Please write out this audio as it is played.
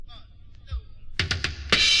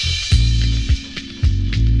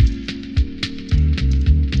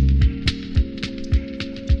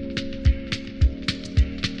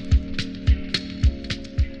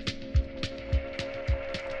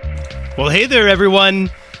Well, hey there,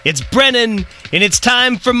 everyone. It's Brennan, and it's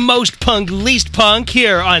time for Most Punk, Least Punk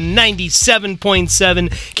here on 97.7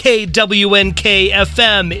 KWNK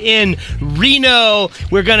FM in Reno.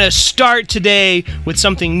 We're going to start today with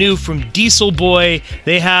something new from Diesel Boy.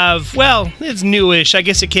 They have, well, it's newish. I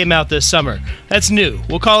guess it came out this summer. That's new.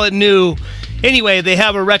 We'll call it new. Anyway, they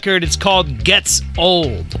have a record. It's called Gets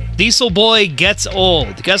Old. Diesel Boy Gets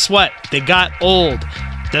Old. Guess what? They got old.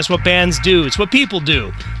 That's what bands do. It's what people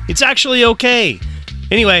do. It's actually okay.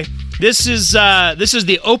 Anyway, this is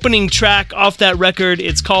the opening track off that record.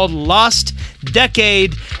 It's called Lost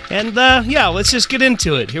Decade. And yeah, let's just get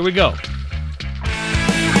into it. Here we go.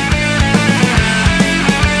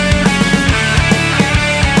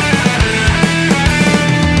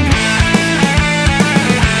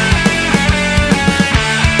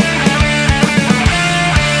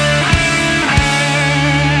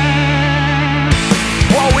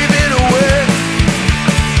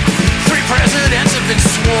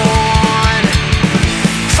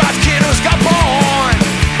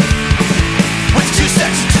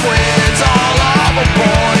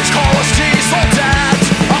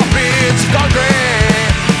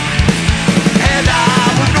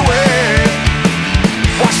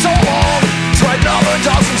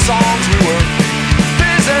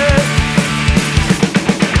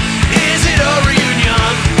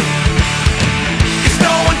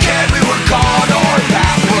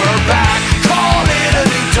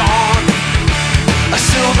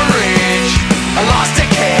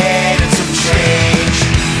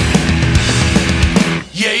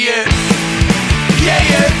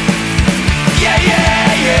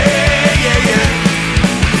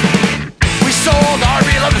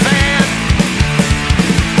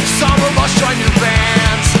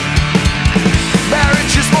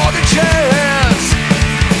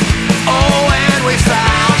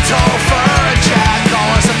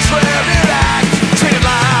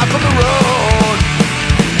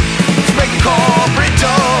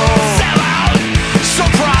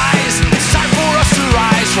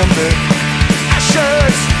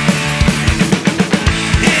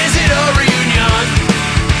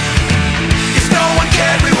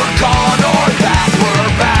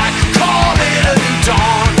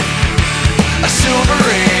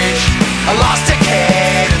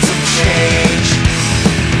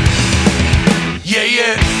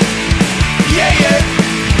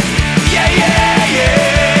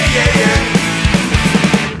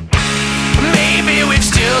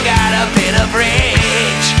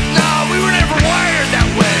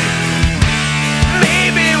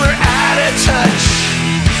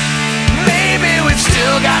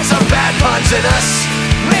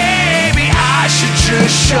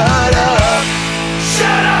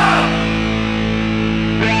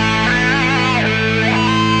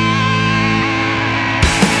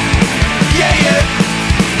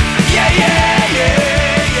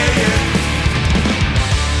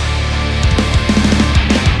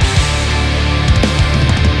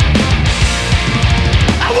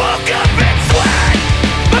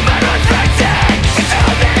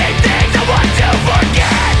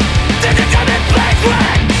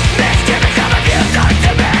 Misgivings of abuse start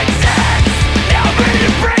to make sense.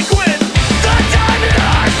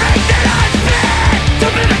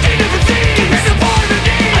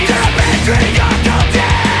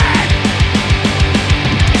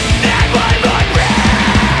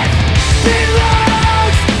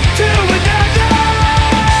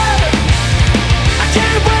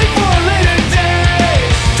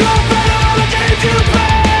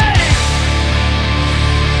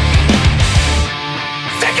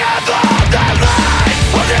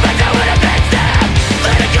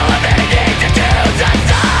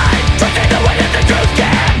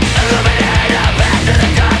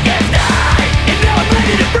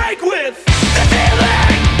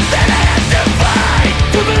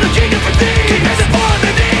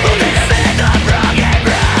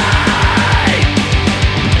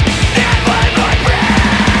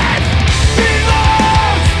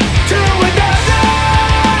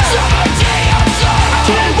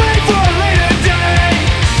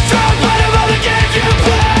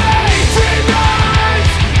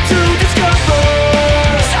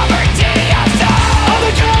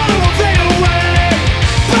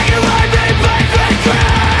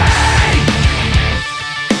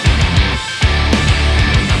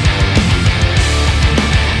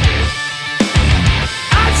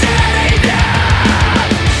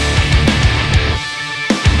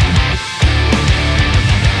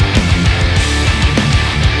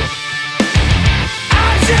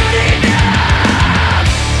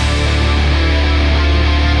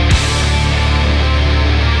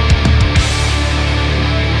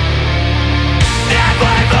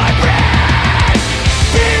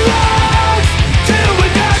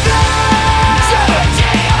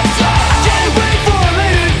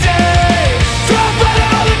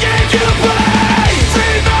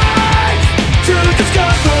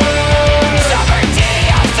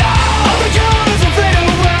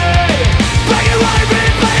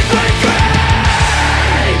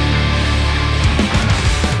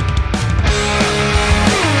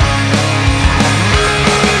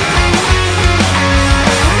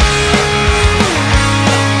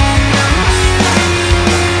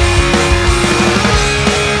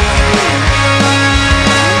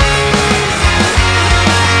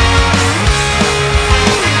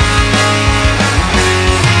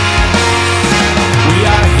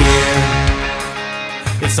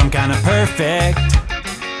 perfect.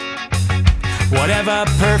 Whatever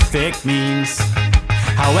perfect means,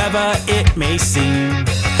 however it may seem,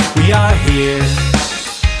 we are here.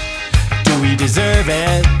 Do we deserve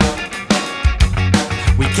it?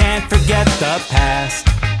 We can't forget the past.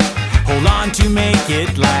 Hold on to make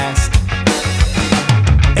it last.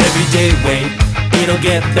 Every day wait, it'll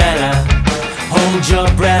get better. Hold your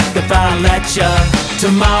breath if I let ya.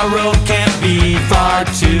 Tomorrow can't be far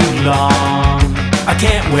too long. I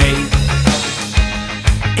can't wait,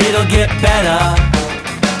 it'll get better.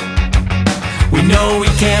 We know we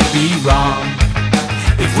can't be wrong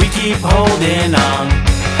if we keep holding on.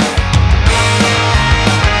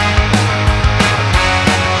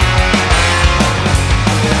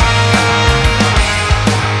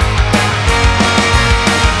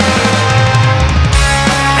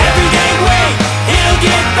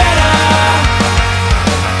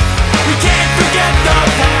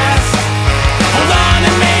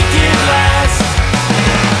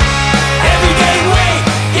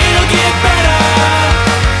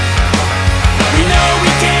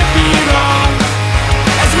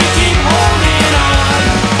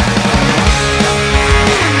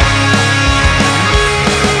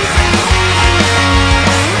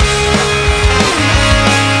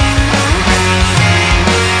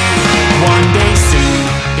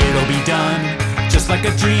 Like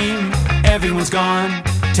a dream, everyone's gone.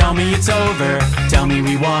 Tell me it's over, tell me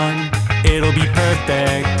we won. It'll be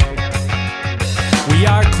perfect. We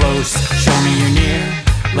are close, show me you're near.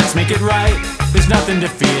 Let's make it right, there's nothing to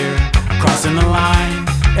fear. Crossing the line,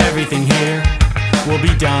 everything here will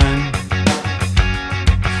be done.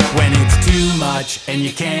 When it's too much and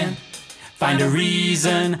you can't find a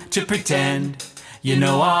reason to pretend, you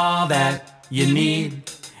know all that you need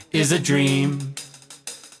is a dream.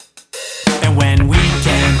 And when we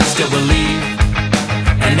can still believe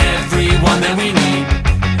in everyone that we need,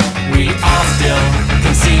 we all still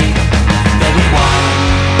can see that we won.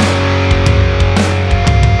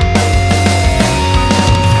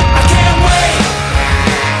 I can't wait,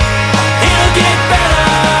 it'll get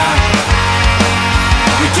better.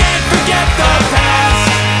 We can't forget the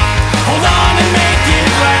past. Hold on and make it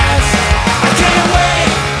last. I can't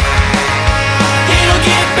wait, it'll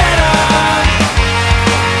get better.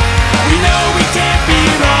 We know we can't be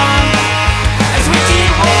wrong as we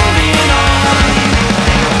keep holding on.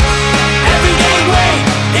 Every day wait,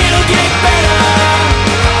 it'll get better.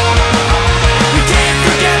 We can't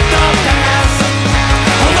forget the past.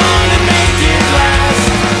 Hold on and make it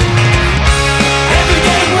last. Every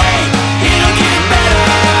day wait, it'll get better.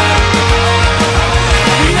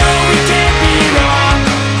 We know we can't be wrong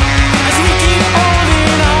as we keep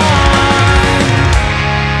holding on.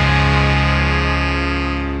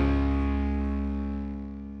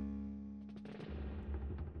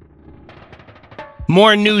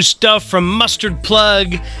 More new stuff from Mustard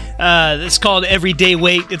Plug. It's called Everyday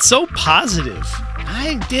Wait. It's so positive.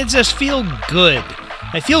 I just feel good.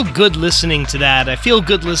 I feel good listening to that. I feel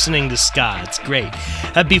good listening to ska. It's great.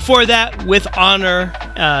 Before that, With Honor,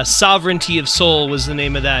 Sovereignty of Soul was the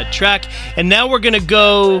name of that track. And now we're going to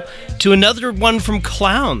go to another one from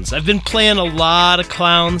Clowns. I've been playing a lot of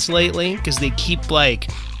Clowns lately because they keep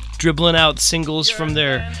dribbling out singles from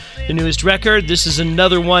the newest record. This is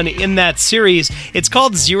another one in that series. It's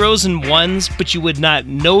called Zeros and Ones, but you would not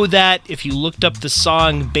know that if you looked up the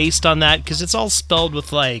song based on that, because it's all spelled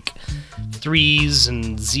with threes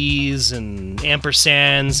and Z's and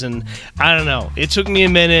ampersands, and I don't know. It took me a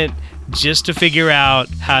minute just to figure out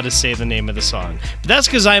how to say the name of the song. But that's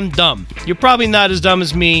because I'm dumb. You're probably not as dumb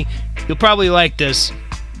as me. You'll probably like this.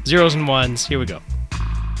 Zeros and Ones. Here we go.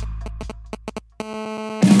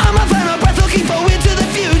 I'm a final breath looking forward to the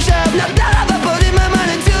future. Now that I've uploaded my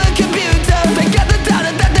mind into a computer, they got the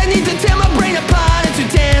data that they need to tear my brain apart and to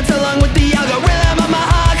dance along with the algorithm of my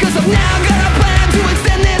heart. Cause I've now got a plan to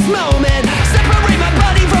extend this moment, separate my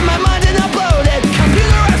body from my mind and upload it,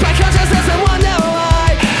 computerize my consciousness and wonder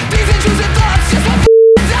why these intrusive thoughts just won't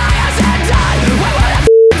die. I said die. Why would I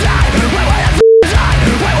die? Why would I die?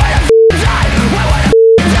 Why would I die? Why would I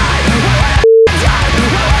die? Why would I die?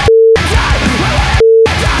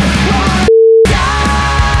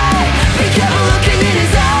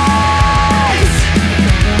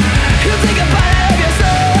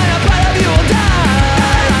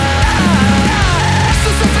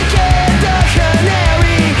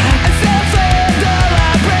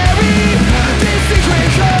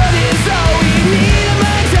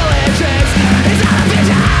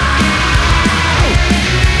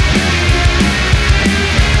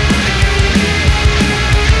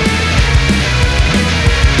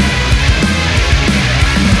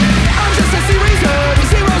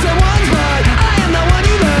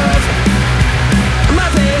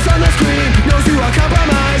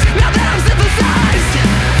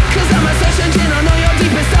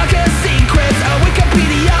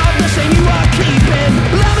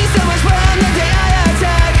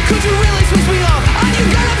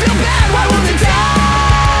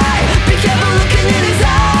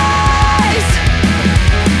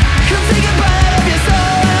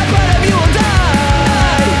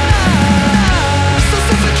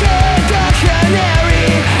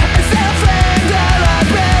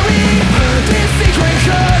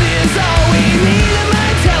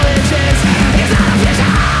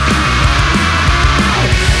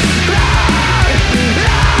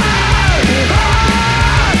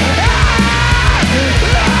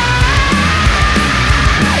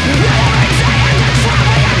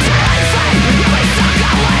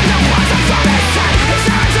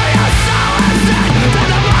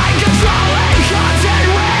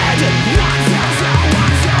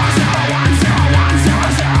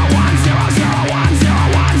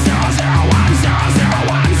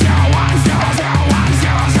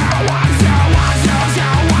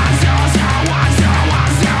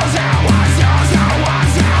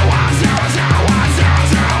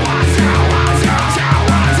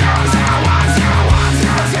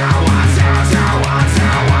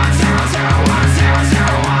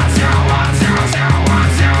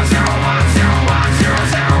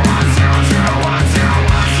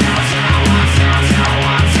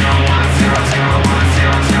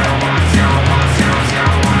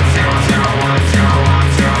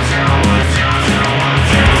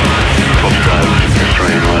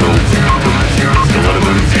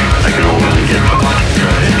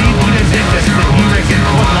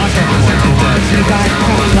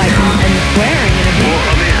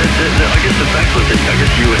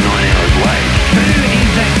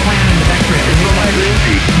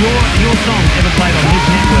 your song ever played on this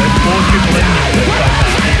network or Triple M network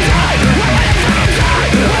so far?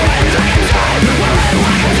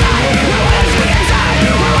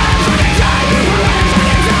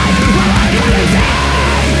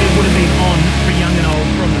 It would have been on for young and old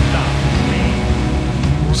from the start.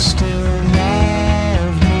 Still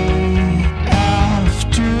love me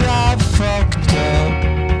after I fucked up,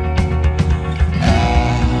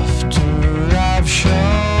 after I've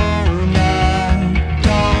shown I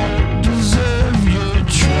don't deserve your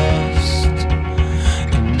trust,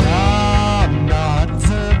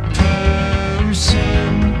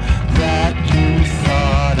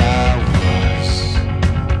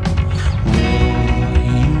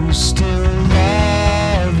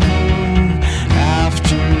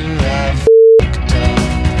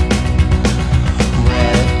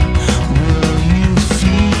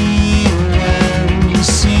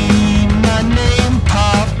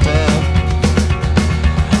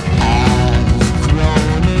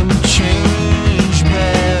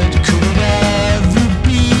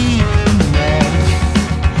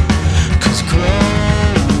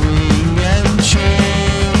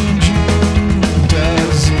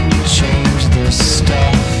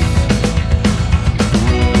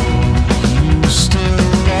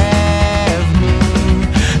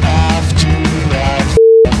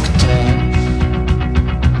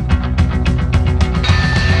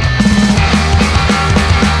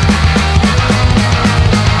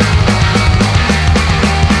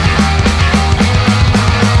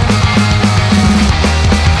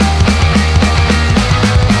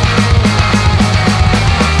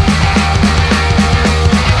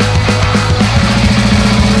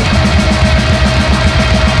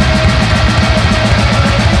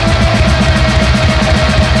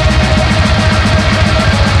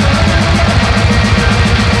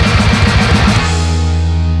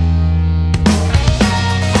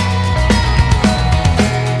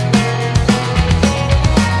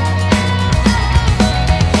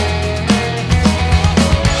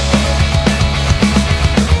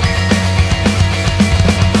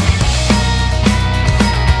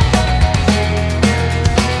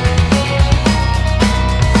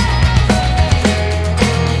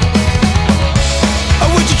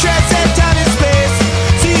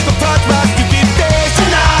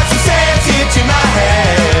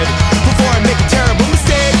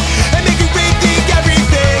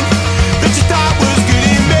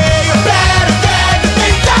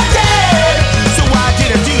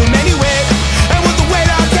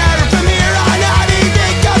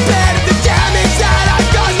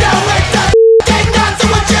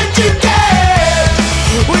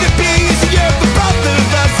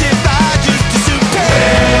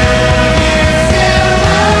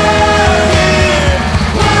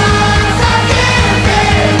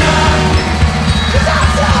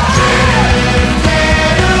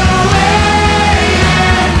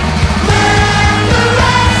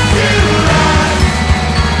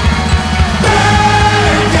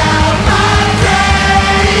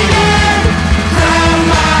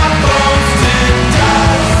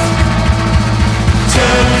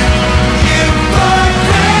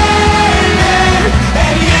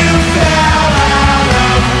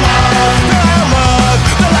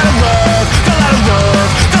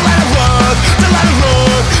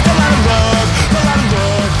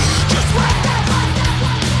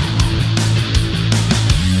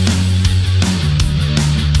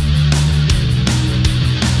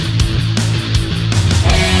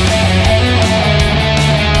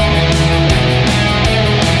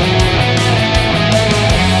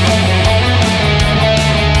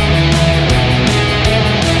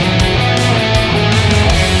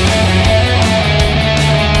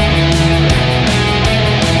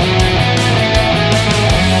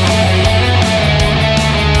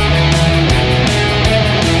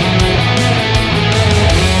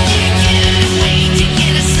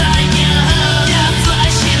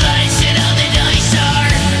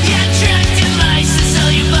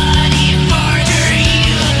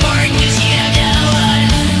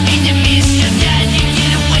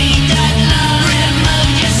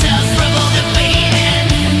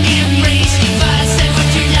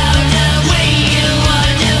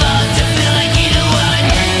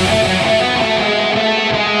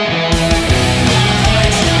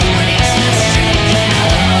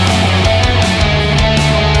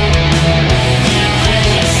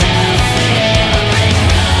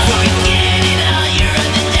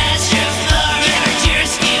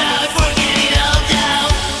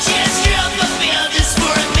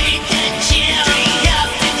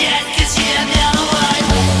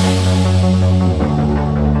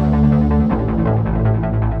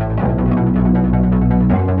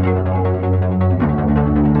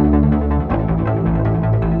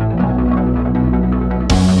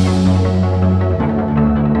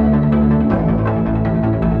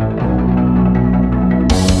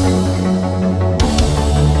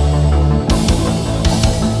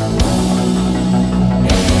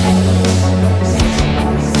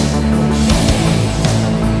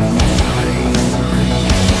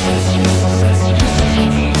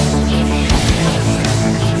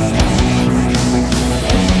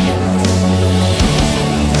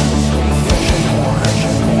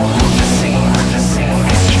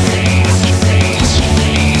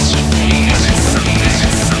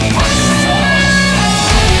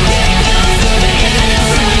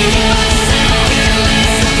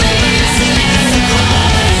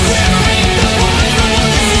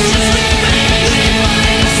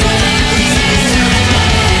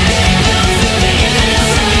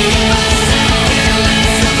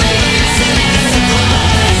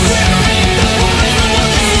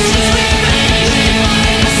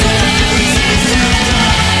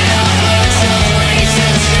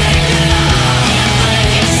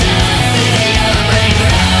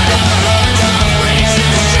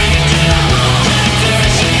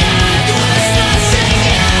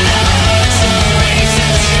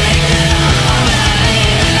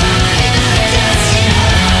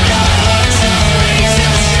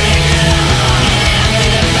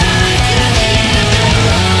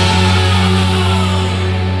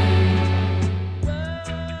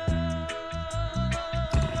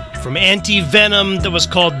 Anti-Venom that was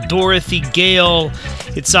called Dorothy Gale.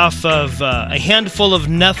 It's off of A Handful of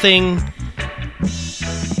Nothing.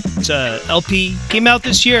 It's a LP. Came out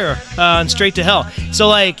this year on Straight to Hell. So,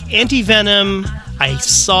 like, Anti-Venom, I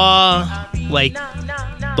saw, like,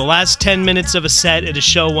 the last 10 minutes of a set at a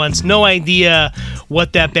show once. No idea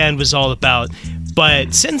what that band was all about.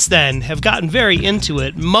 But since then, have gotten very into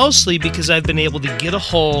it, mostly because I've been able to get a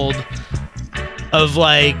hold of,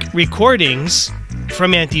 like, recordings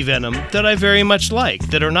from Anti-Venom that I very much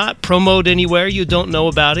like, that are not promoted anywhere. You don't know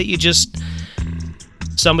about it. You just...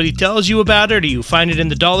 somebody tells you about it, or you find it in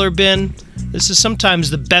the dollar bin. This is sometimes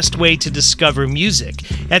the best way to discover music.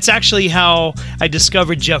 That's actually how I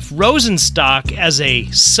discovered Jeff Rosenstock as a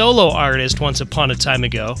solo artist once upon a time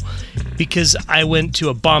ago, because I went to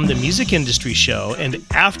a Bomb the Music Industry show, and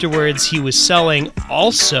afterwards he was selling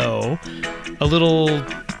also a little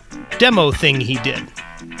demo thing he did.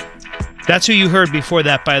 That's who you heard before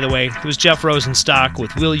that, by the way. It was Jeff Rosenstock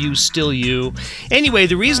with Will You, Still You. Anyway,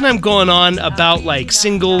 the reason I'm going on about, like,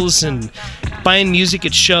 singles and buying music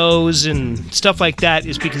at shows and stuff like that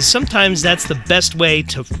is because sometimes that's the best way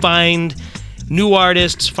to find new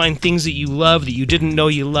artists, find things that you love that you didn't know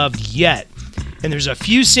you loved yet. And there's a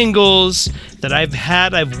few singles that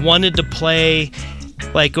I've wanted to play,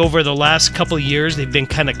 like, over the last couple of years. They've been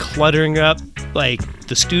kind of cluttering up, like,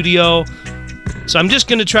 the studio. So I'm just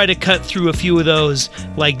going to try to cut through a few of those,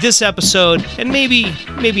 like this episode, and maybe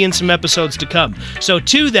in some episodes to come. So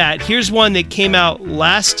to that, here's one that came out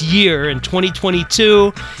last year in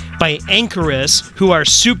 2022 by Anchorus, who are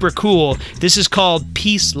super cool. This is called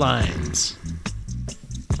Peace Lines.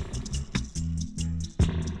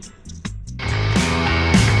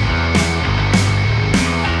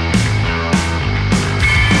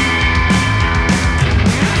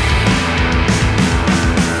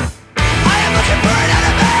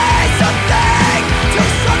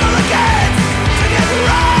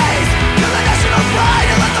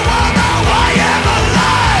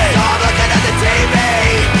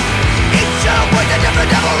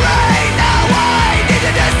 Devil rain, now I need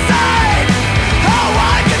to decide.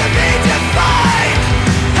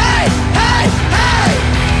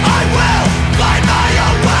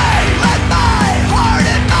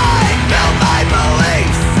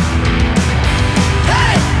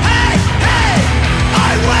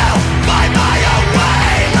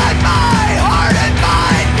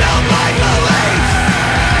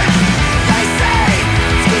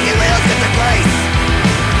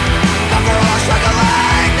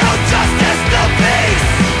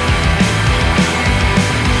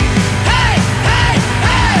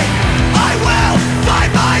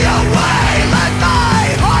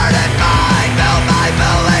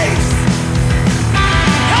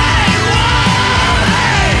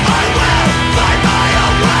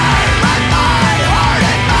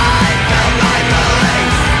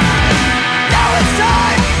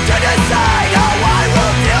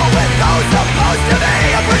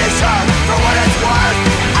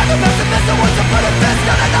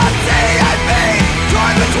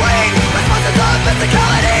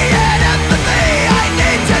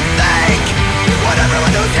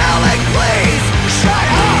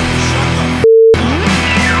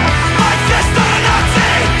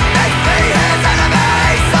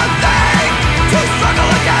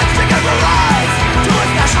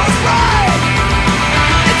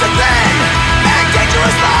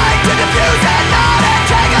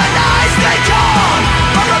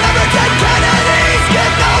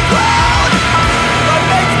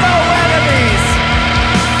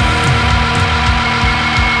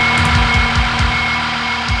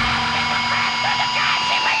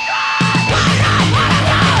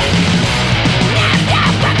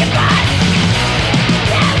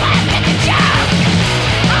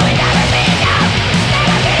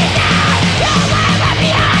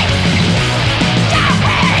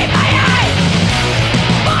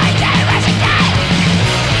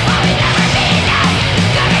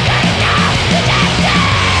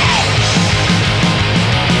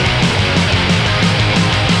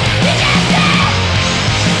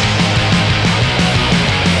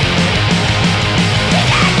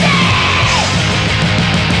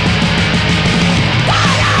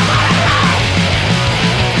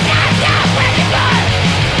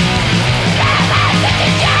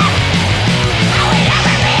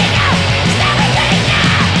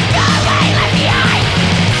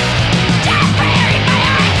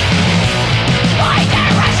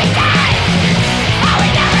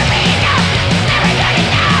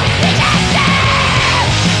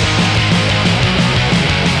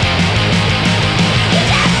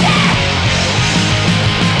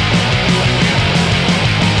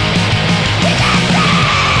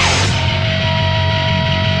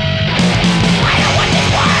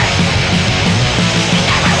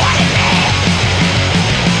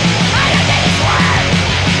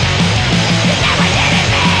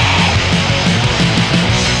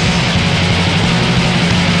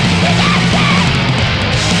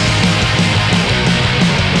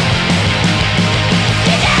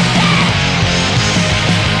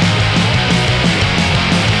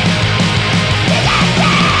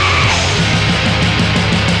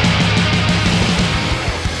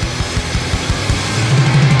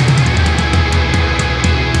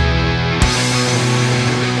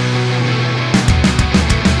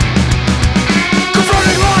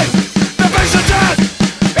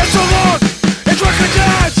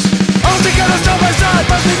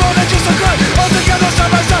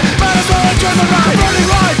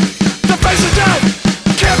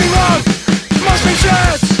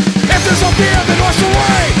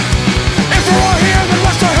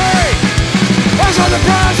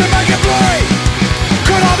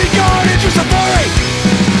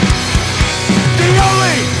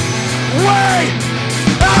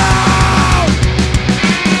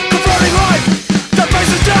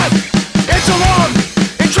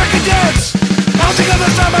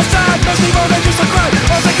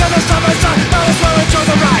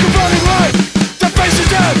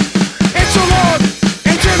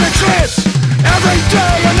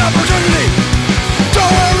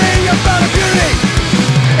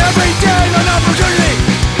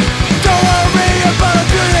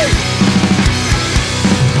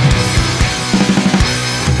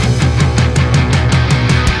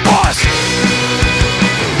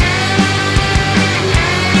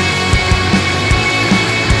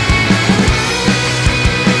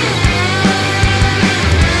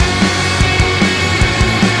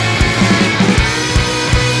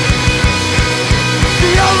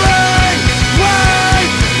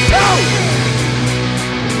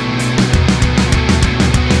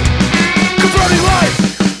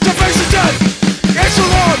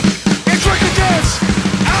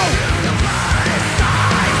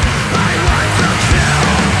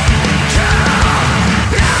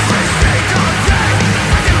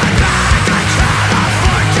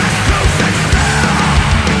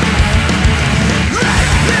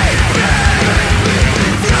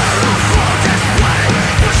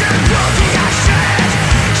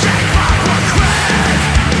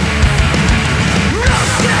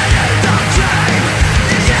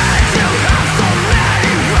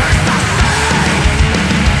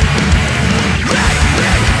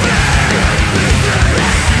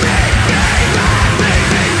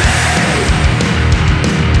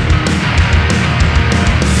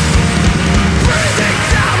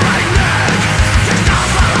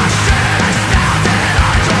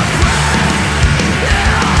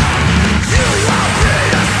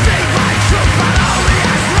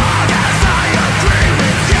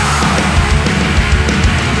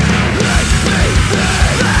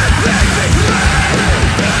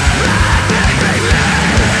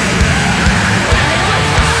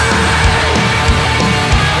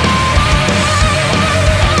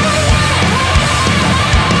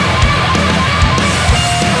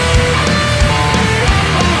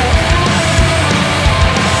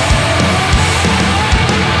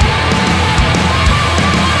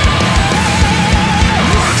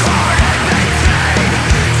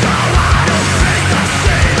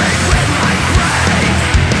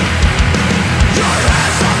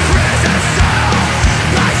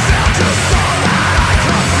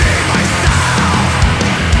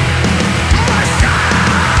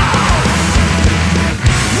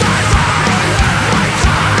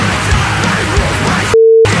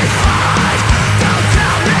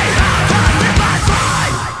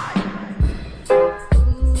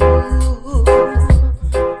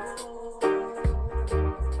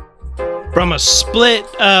 from a split.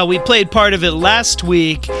 We played part of it last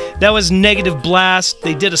week. That was Negative Blast.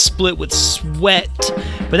 They did a split with Sweat,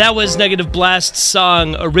 but that was Negative Blast's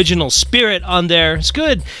song Original Spirit on there. It's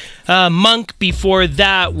good. Monk before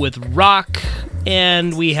that with Rock,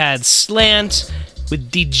 and we had Slant with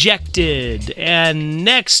Dejected. And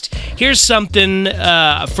next, here's something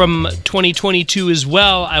from 2022 as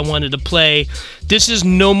well I wanted to play. This is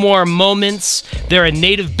No More Moments. They're a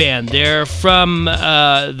native band. They're from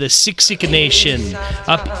the Siksika Nation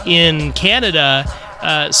up in Canada.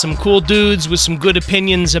 Some cool dudes with some good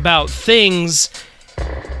opinions about things.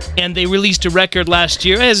 And they released a record last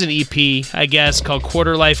year as an EP, I guess, called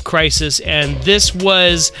Quarter Life Crisis. And this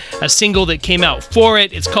was a single that came out for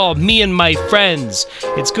it. It's called Me and My Friends.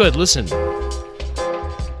 It's good. Listen.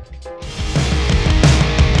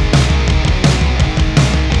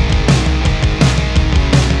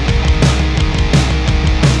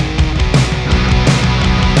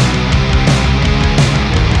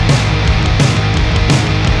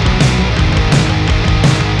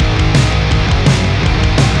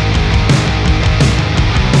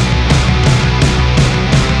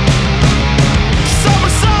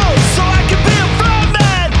 So I can be a front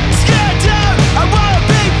man, scared down. I wanna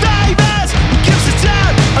be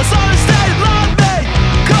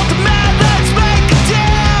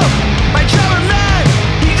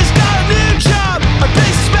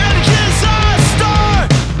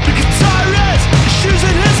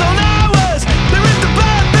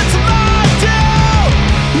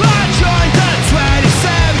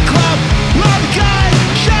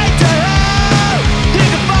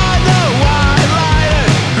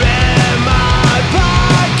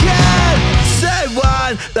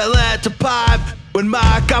When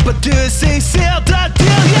my competency sealed the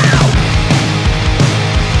deal, yeah.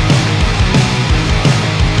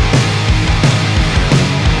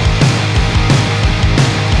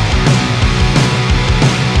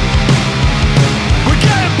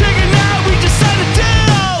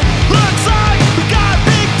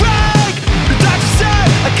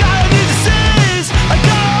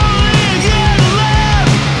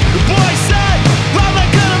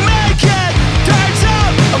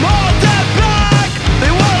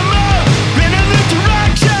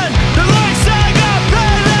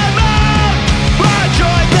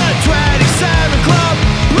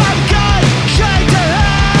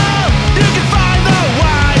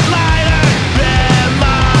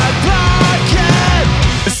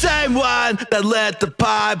 That lit the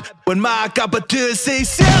pipe when my competency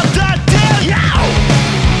sealed the deal, yeah.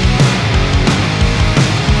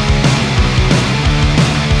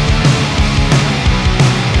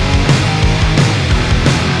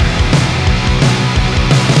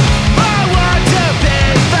 My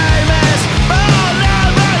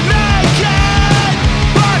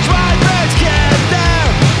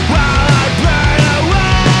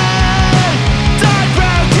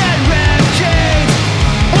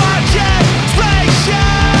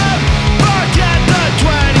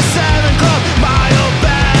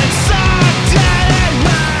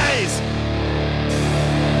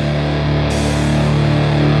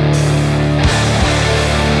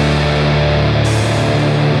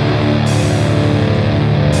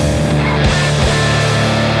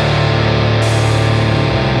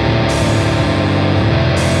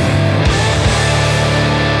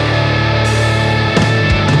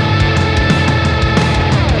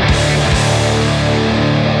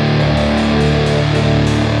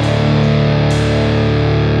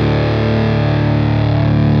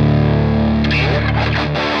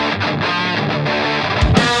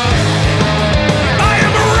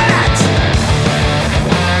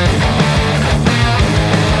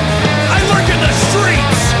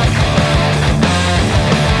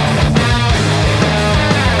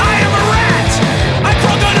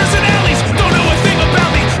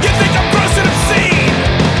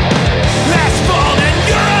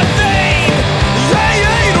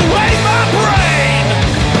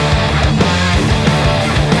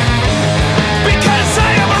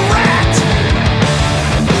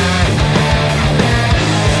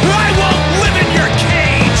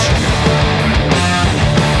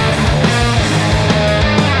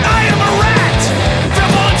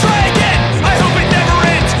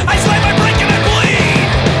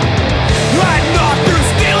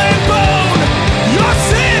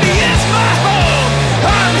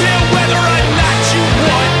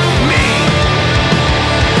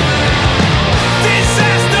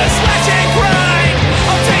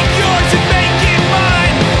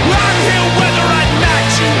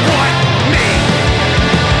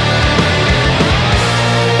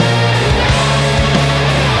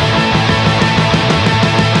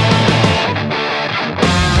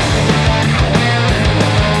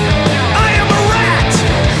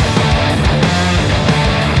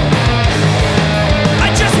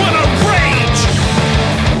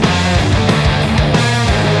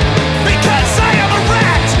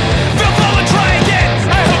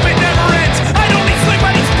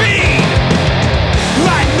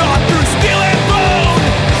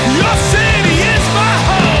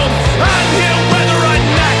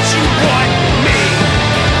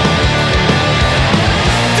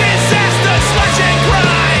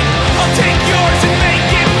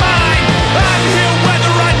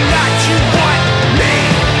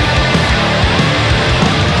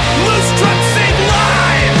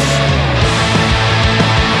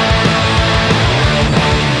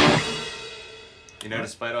You know,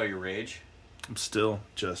 despite all your rage, I'm still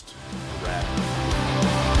just a rat.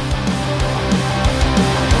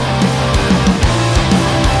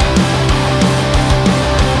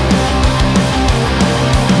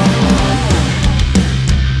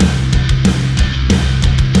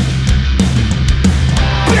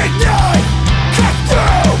 Big night, cut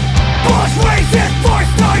through. Bullets racing,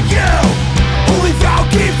 forced on you. Holy vow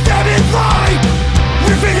keeps them in line.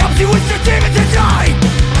 Ripping up you with your demon tonight.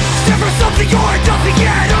 Stand for something or nothing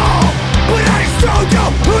at all. But I just don't know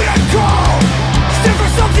who to call. Stand for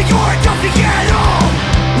something or nothing at all.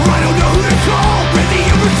 I don't know who to call. Really,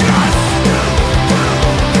 you were just.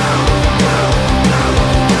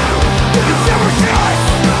 It's never just.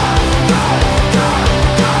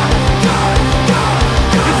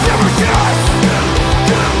 It's never just.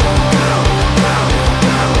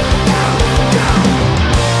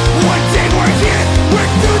 One day we're here, where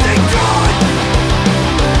do they gone?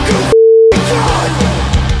 Go gone.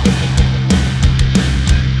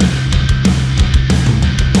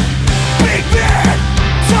 Big man,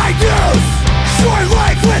 tight news. Short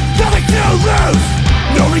life with nothing to lose.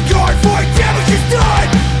 No regard for damage is done.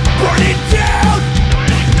 Burn it down.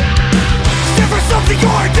 Stand for something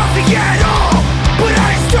or nothing at all. But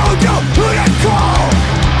I just don't know who to call.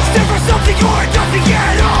 Stand for something or nothing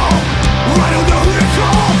at all. I don't know who to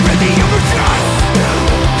call. Really, you were just.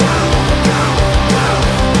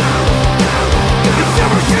 It's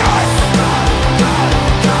never just.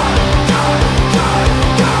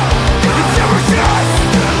 It's never just.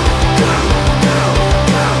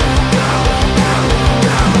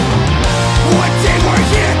 One day we're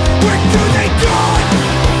here, where do they gone?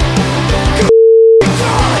 Go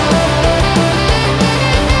gone.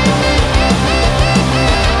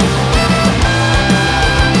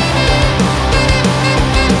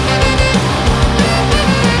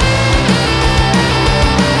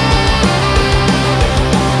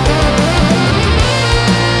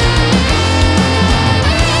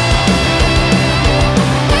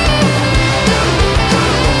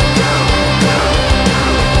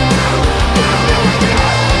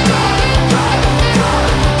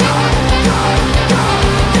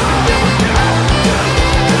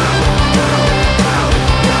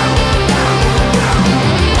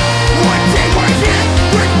 One day we're here,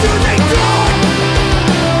 where do they gone?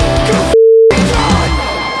 Go gone.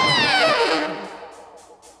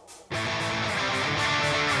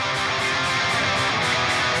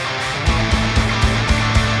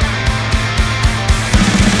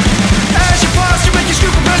 As you pause, you make your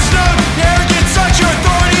stupid press known. The arrogant such your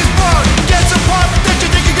authority is blown. Get some pop that you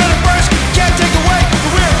think you're gonna burst. Can't take away,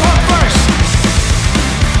 but we're pump first.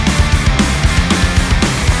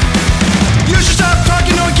 You should stop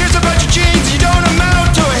talking, no one cares about your genes. You don't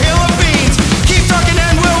amount to a hill of beans. Keep talking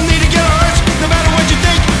and we'll need to get ours. No matter what you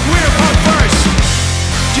think, we're pump first.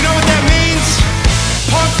 Do you know what that means?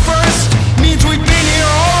 Pump first means we've been here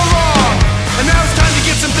all along. And now it's time to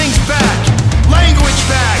get some things back. Language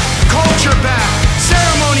back, culture back,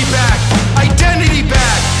 ceremony back, identity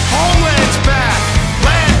back, homelands back,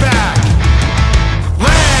 land back,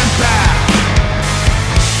 land back.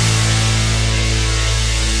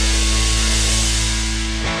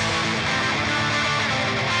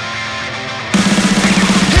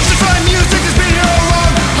 Hipsterfy music has been here all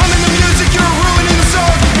along. Humming the music, you're ruining the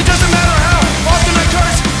song. It doesn't matter how often I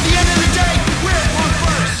curse. At the end of the day, we're punk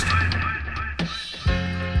first.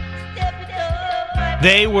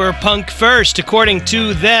 They were punk first, according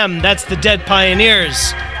to them. That's the Dead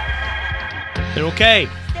Pioneers. They're okay.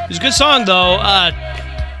 It was a good song, though.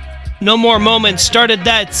 No More Moments started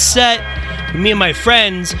that set with me and my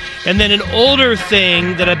friends. And then an older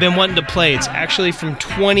thing that I've been wanting to play. It's actually from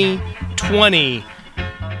 2020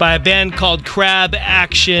 by a band called Crab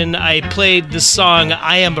Action. I played the song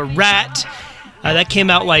I Am a Rat. That came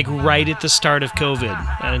out like right at the start of COVID.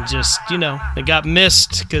 And just, it got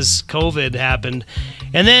missed because COVID happened.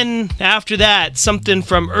 And then after that, something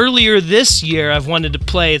from earlier this year I've wanted to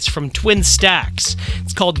play. It's from Twin Stacks.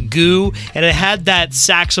 It's called Goo, and it had that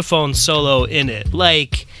saxophone solo in it.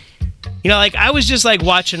 I was just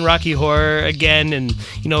watching Rocky Horror again, and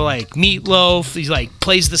Meatloaf, he's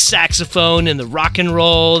plays the saxophone and the rock and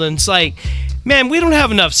roll, and it's man, we don't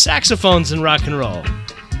have enough saxophones in rock and roll.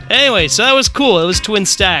 Anyway, so that was cool. It was Twin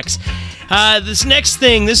Stacks. This next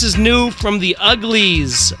thing, this is new from the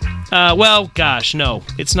Uglies. No,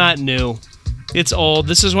 it's not new. It's old.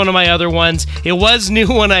 This is one of my other ones. It was new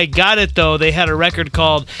when I got it, though. They had a record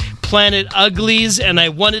called Planet Uglies, and I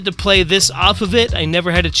wanted to play this off of it. I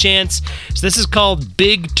never had a chance. So this is called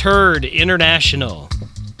Big Turd International.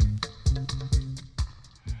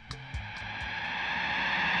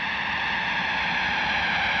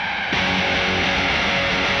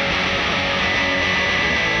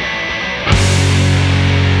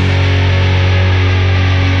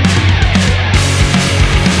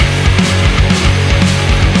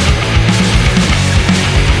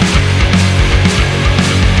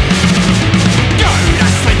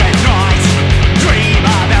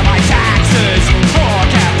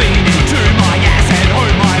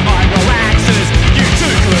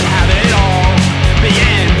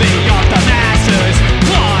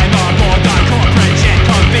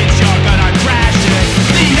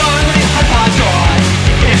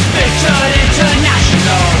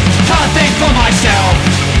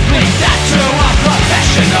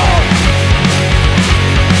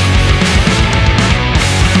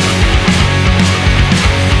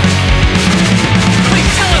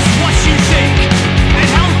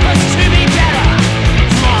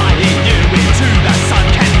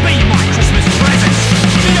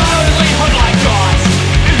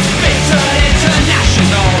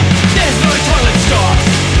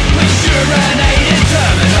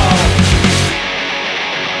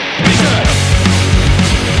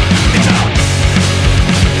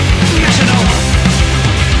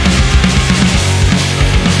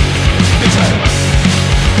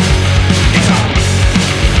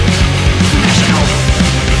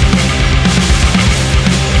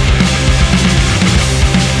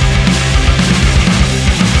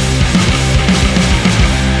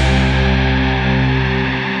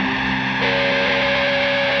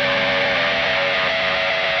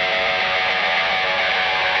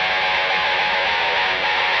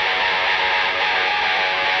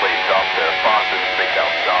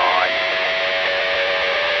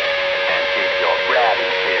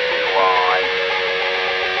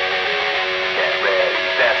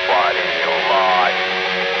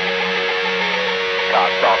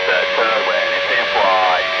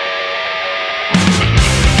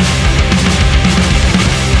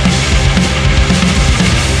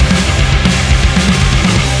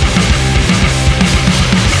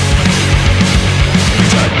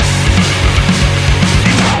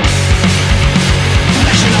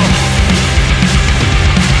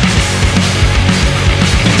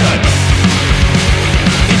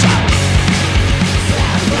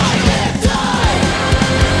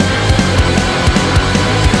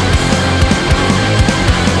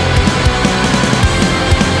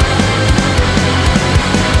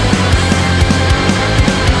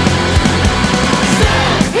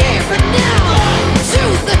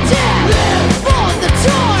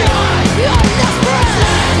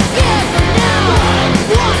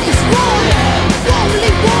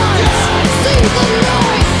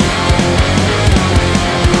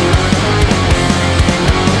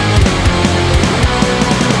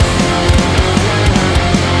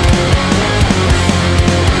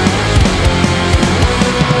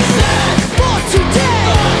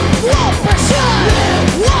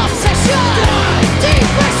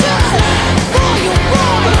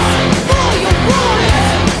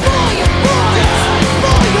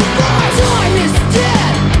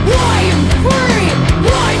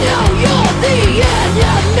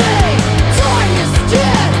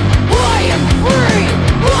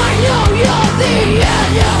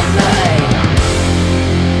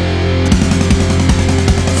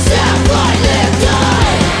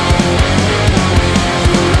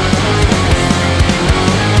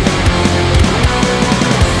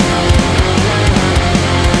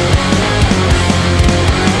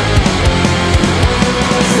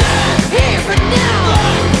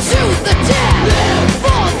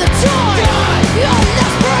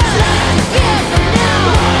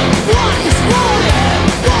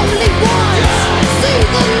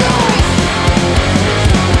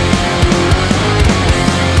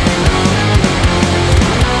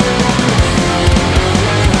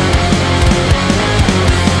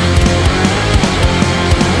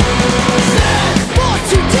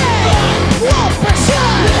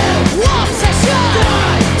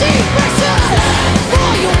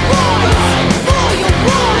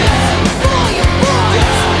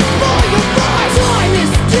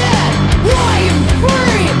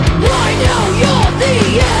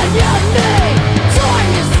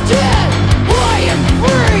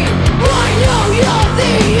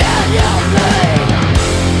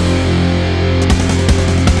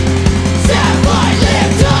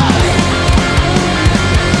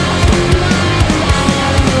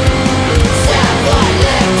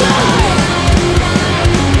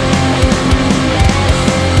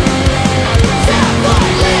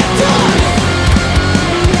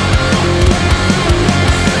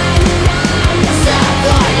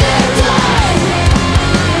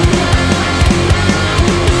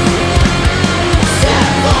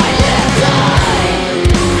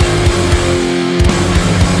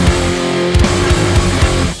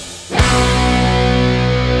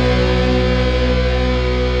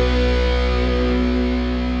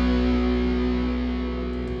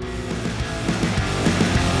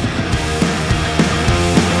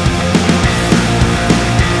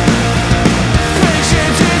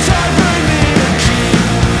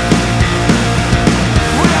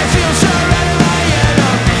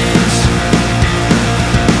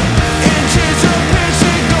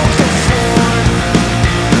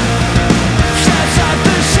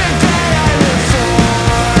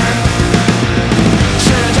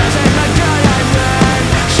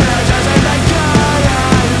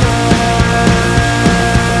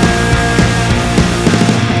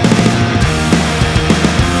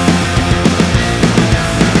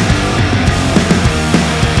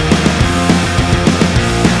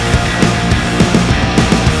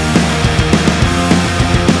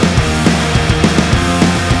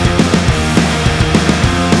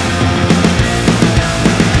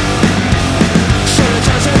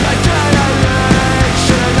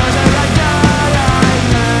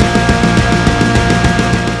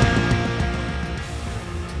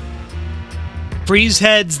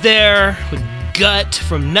 Freezeheads there with Gut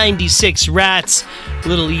from 96 Rats,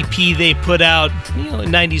 little EP they put out,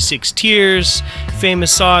 96 Tears,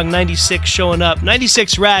 famous song, 96 showing up.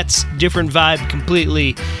 96 Rats, different vibe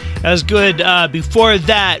completely. That was good. Before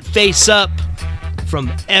that, Face Up from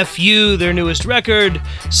FU, their newest record,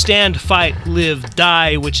 Stand, Fight, Live,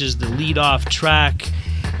 Die, which is the lead-off track.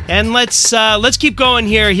 And let's keep going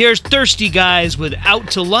here. Here's Thirsty Guys with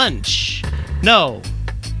Out to Lunch. No,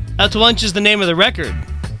 Out to Lunch is the name of the record.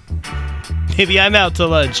 Maybe I'm out to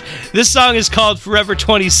lunch. This song is called Forever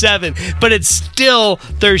 27, but it's still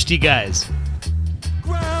Thirsty Guys.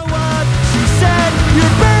 Grow up, she said,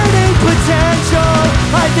 you're burning potential.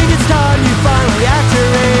 I think it's time you finally act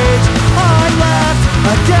your age. I laughed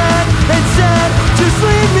again and said, just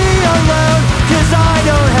leave me alone, 'cause I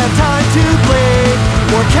don't have time to bleed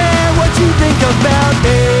or care what you think about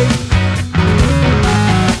me.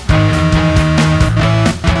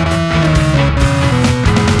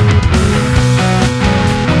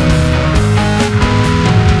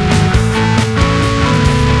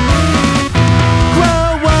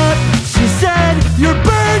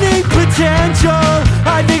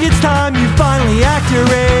 I think it's time you finally act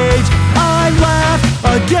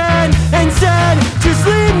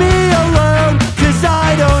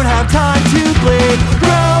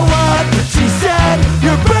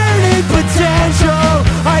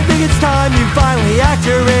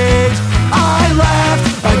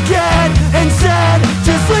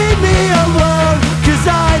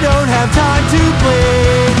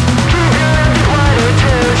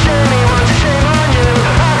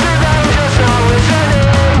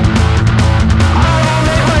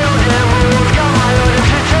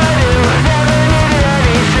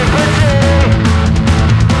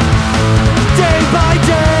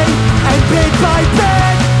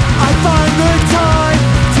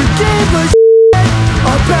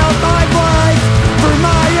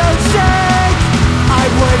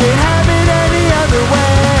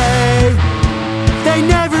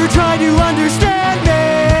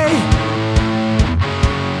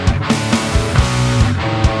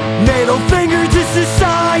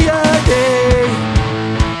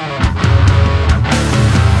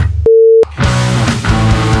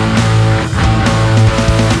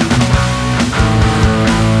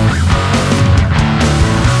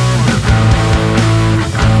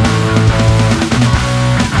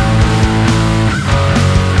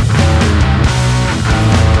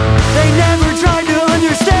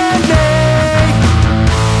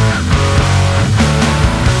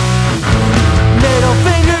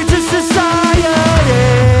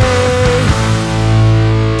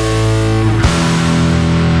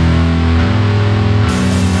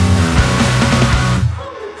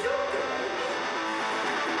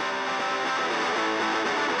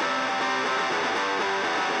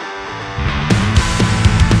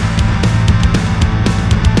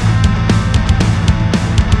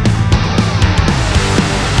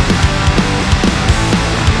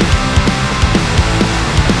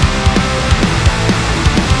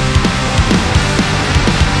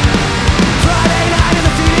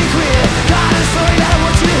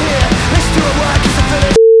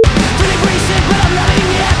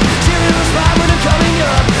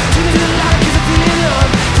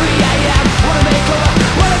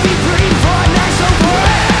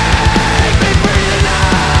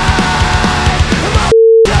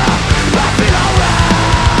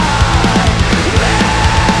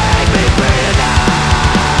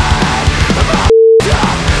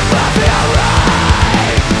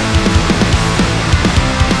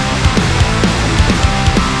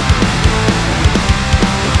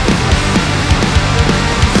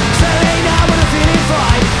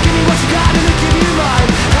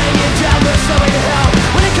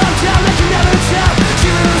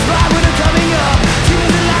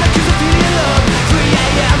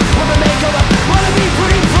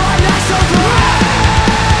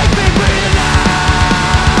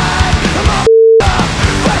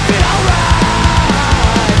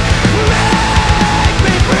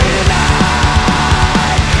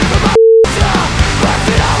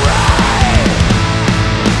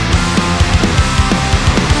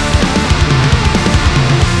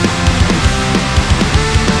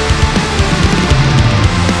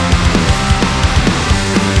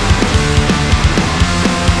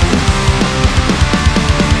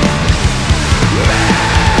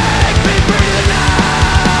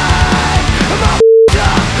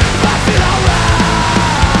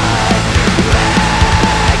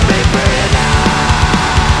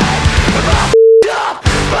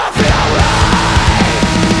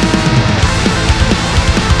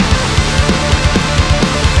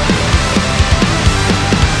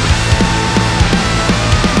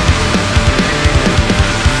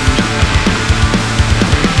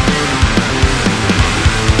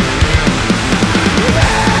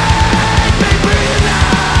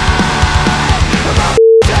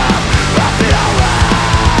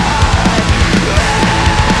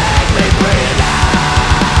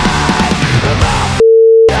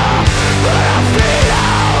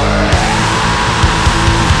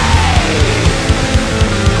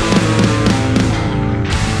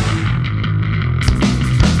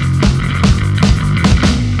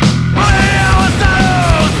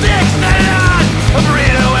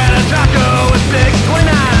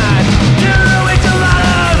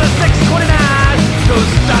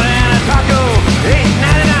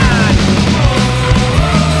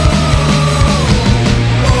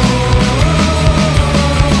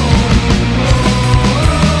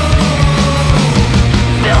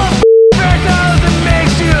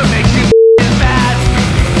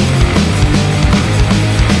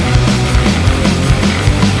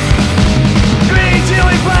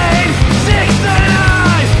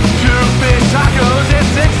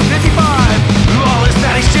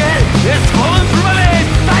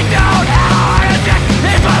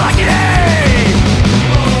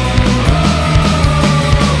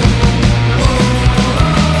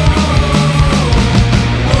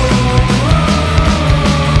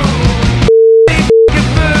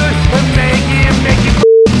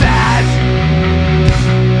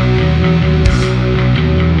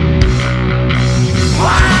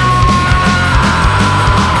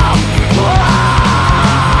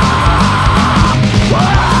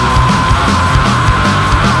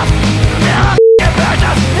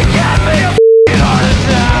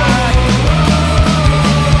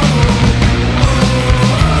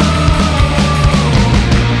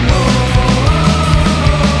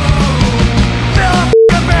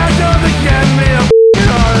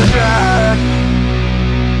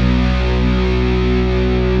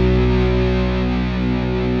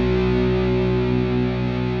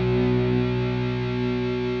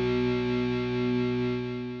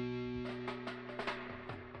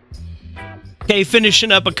Okay,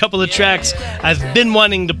 finishing up a couple of tracks I've been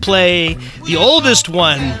wanting to play. The oldest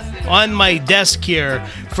one on my desk here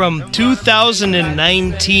from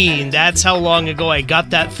 2019. That's how long ago I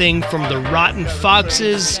got that thing from the Rotten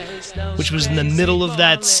Foxes, which was in the middle of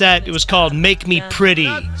that set. It was called Make Me Pretty.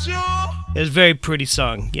 It was a very pretty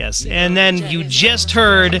song, yes. And then you just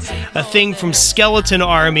heard a thing from Skeleton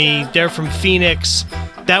Army. They're from Phoenix.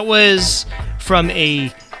 That was from a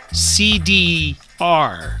CDR.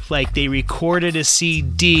 Like, they recorded a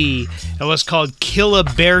CD. It was called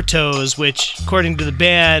Killabertos, which, according to the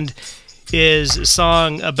band, is a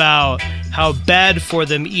song about how bad for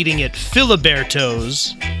them eating at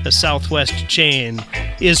Filiberto's, a Southwest chain,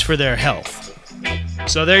 is for their health.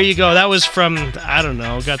 So there you go. That was from, I don't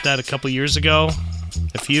know, got that a couple years ago.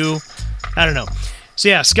 A few. I don't know. So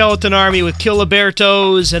yeah, Skeleton Army with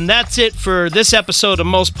Killabertos. And that's it for this episode of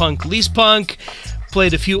Most Punk, Least Punk.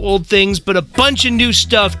 Played a few old things, but a bunch of new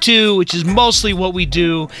stuff too, which is mostly what we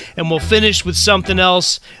do. And we'll finish with something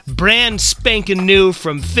else brand spanking new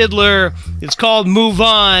from Fiddler. It's called Move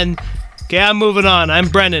On. Okay, I'm moving on. I'm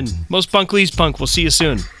Brennan. Most Punk, Least Punk. We'll see you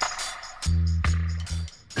soon.